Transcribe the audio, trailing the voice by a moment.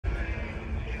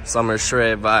Summer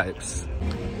shred vibes.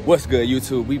 What's good,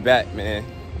 YouTube? We back, man.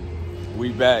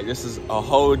 We back. This is a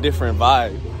whole different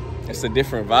vibe. It's a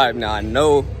different vibe now. I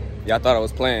know y'all thought I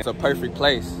was playing. It's a perfect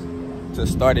place to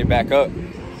start it back up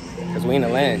because we in the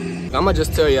land. I'm gonna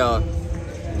just tell y'all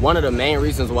one of the main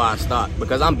reasons why I stopped,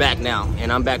 because I'm back now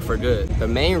and I'm back for good. The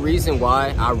main reason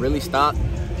why I really stopped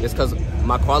is because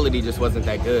my quality just wasn't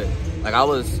that good. Like, I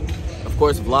was, of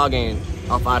course, vlogging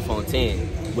off iPhone 10,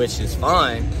 which is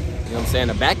fine. You know what I'm saying?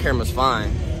 The back camera's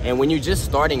fine. And when you're just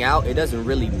starting out, it doesn't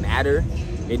really matter.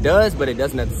 It does, but it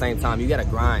doesn't at the same time. You gotta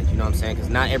grind, you know what I'm saying? Because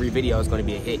not every video is gonna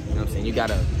be a hit, you know what I'm saying? You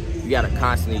gotta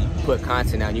constantly put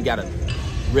content out. You gotta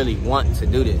really want to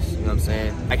do this, you know what I'm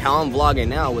saying? Like how I'm vlogging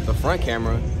now with the front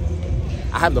camera,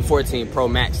 I have the 14 Pro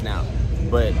Max now,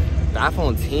 but the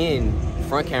iPhone 10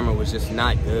 front camera was just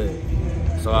not good.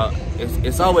 So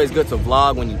it's always good to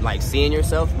vlog when you like seeing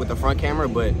yourself with the front camera,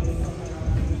 but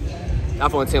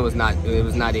iPhone 10 was not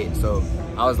it. So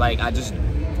I was like, I just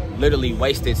literally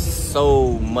wasted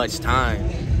so much time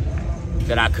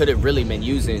that I could have really been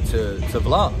using to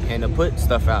vlog and to put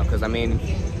stuff out. Because I mean,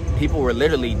 people were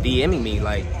literally DMing me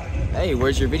like, hey,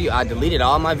 where's your video? I deleted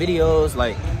all my videos.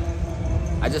 Like,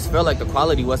 I just felt like the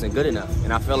quality wasn't good enough.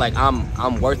 And I feel like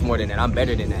I'm worth more than that. I'm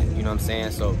better than that, you know what I'm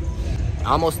saying? So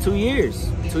almost 2 years.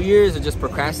 2 years of just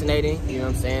procrastinating, you know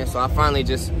what I'm saying? So I finally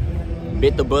just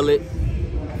bit the bullet,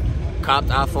 copped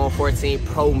iPhone 14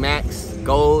 Pro Max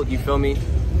Gold, you feel me?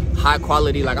 High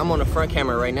quality. Like, I'm on the front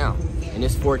camera right now and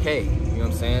it's 4K, you know what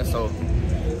I'm saying? So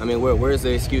I mean, where's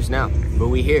the excuse now? But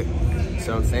we here, you know what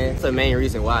I'm saying? That's the main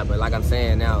reason why. But like I'm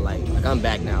saying now, like I'm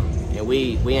back now, and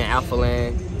we in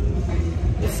Alphaland.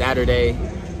 It's Saturday.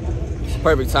 It's the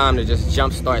perfect time to just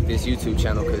jumpstart this YouTube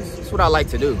channel, because it's what I like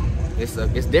to do. It's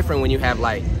different when you have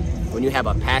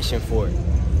a passion for it.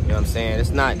 You know what I'm saying?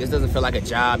 This doesn't feel like a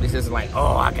job. This isn't like,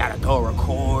 oh, I gotta go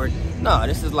record. No,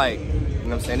 this is like, you know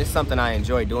what I'm saying? It's something I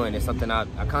enjoy doing. It's something I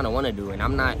kind of want to do. And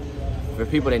I'm not, for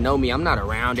people that know me, I'm not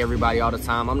around everybody all the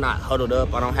time. I'm not huddled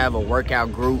up. I don't have a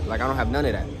workout group. Like, I don't have none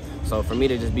of that. So for me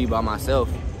to just be by myself,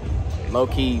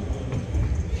 low-key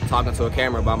talking to a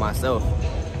camera by myself, you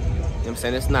know what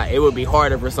I'm saying? It would be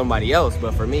harder for somebody else,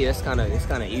 but for me, it's kind of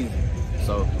easy.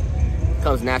 So it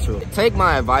comes natural. Take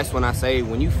my advice when I say,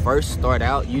 when you first start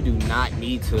out, you do not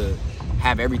need to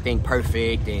have everything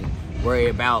perfect and worry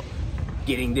about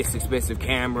getting this expensive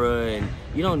camera, and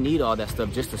you don't need all that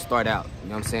stuff just to start out. You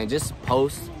know what I'm saying? Just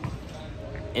post,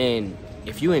 and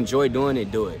if you enjoy doing it,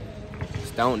 do it.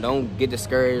 Just don't get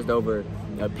discouraged over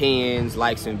opinions,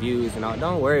 likes, and views, and all.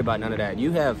 Don't worry about none of that.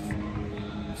 You have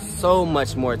so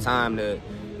much more time to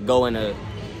go into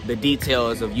the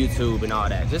details of YouTube and all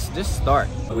that. Just start.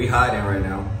 We hiding right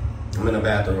now. I'm in the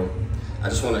bathroom. I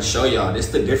just want to show y'all this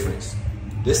the difference.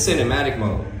 This cinematic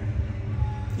mode.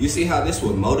 You see how this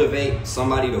would motivate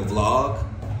somebody to vlog?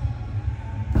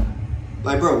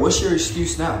 Like, bro, what's your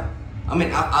excuse now? I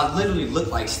mean, I literally look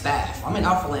like staff. I'm in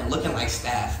Alphaland looking like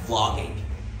staff vlogging.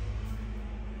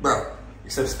 Bro,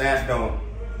 except staff don't.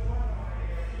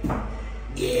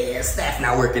 Yeah, staff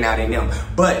not working out in them.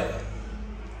 But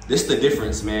this the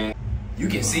difference, man. You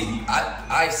can see,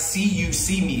 I see you,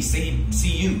 see me, see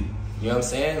you. You know what I'm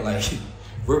saying? Like,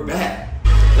 we're back.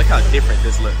 Look how different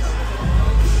this looks.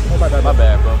 Oh my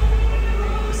bad, bro.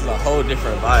 This is a whole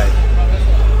different vibe.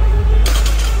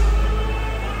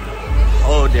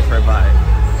 Whole different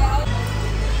vibe.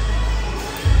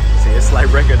 See, it's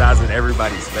like recognizing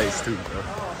everybody's face too, bro.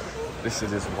 This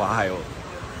shit is wild.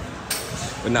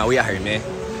 But nah, we out here, man.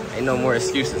 Ain't no more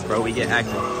excuses, bro. We get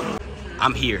active.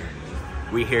 I'm here.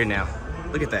 We here now.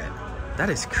 Look at that. That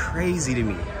is crazy to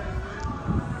me.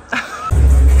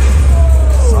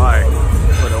 Sorry.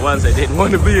 For the ones that didn't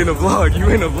want to be in a vlog, you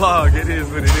in a vlog. It is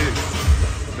what it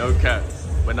is. No cap.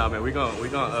 But nah, man, we gonna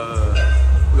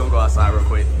go outside real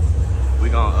quick. We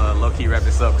gonna low-key wrap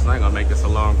this up, because I ain't gonna make this a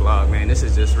long vlog, man. This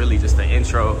is just really just the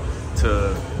intro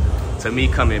to me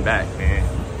coming back, man.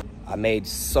 I made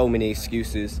so many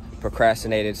excuses,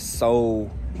 procrastinated so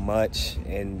much,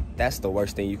 and that's the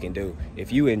worst thing you can do.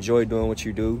 If you enjoy doing what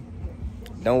you do,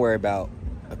 don't worry about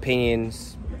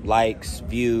opinions, likes,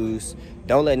 views.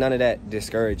 Don't let none of that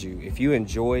discourage you. If you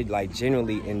enjoyed, like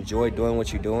genuinely enjoy doing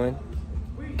what you're doing,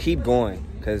 keep going,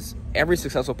 because every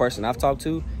successful person I've talked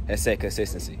to has said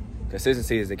consistency.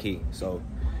 Consistency is the key. So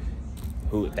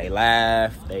they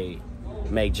laugh, they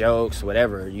make jokes,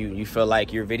 whatever, you feel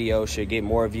like your video should get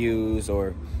more views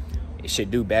or it should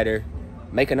do better,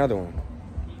 make another one.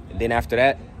 And then after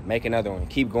that, make another one.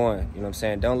 Keep going, you know what I'm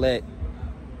saying? Don't let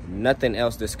nothing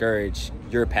else discourage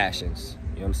your passions.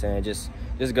 You know what I'm saying? Just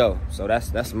go. So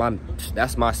that's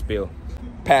my spiel.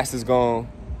 Past is gone.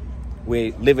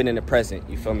 We're living in the present,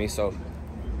 you feel me? So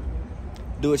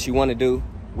Do what you want to do.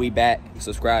 We back.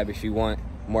 Subscribe if you want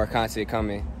more content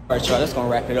coming. All right, y'all, that's gonna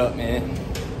wrap it up, man.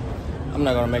 I'm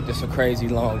not gonna make this a crazy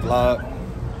long vlog.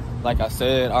 Like I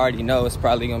said, I already know it's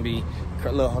probably gonna be,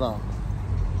 look, hold on.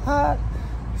 Hot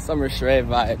summer shred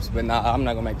vibes, but nah, I'm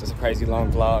not gonna make this a crazy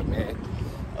long vlog, man.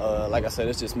 Like I said,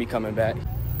 it's just me coming back.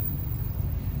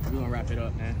 We're gonna wrap it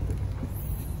up, man.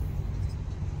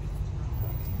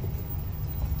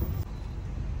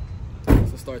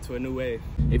 It's a start to a new wave.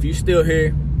 If you still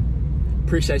here,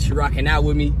 appreciate you rocking out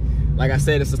with me. Like I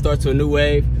said, it's a start to a new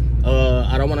wave.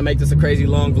 I don't want to make this a crazy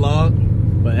long vlog,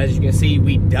 but as you can see,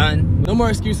 we done. No more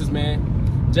excuses,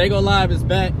 man. Jago Live is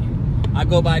back. I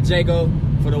go by Jago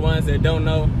for the ones that don't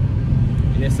know.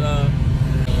 And it's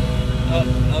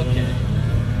okay.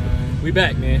 We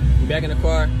back, man. We back in the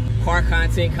car. Car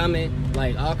content coming,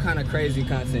 like all kind of crazy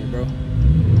content, bro.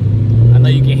 I know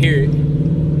you can hear it.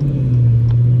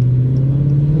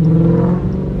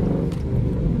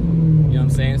 You know what I'm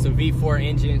saying? It's a V4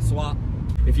 engine swap.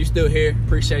 If you're still here,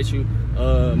 appreciate you.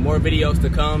 More videos to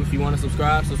come. If you want to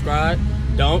subscribe, subscribe.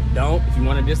 Don't. If you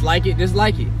want to dislike it,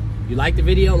 dislike it. If you like the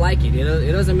video, like it.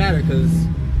 It doesn't matter, because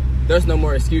there's no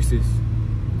more excuses.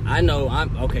 I know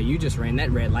okay, you just ran that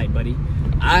red light, buddy.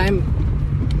 I'm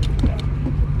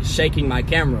shaking my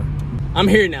camera. I'm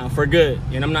here now for good,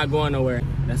 and I'm not going nowhere.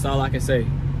 That's all I can say.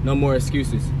 No more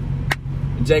excuses.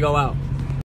 Jago out.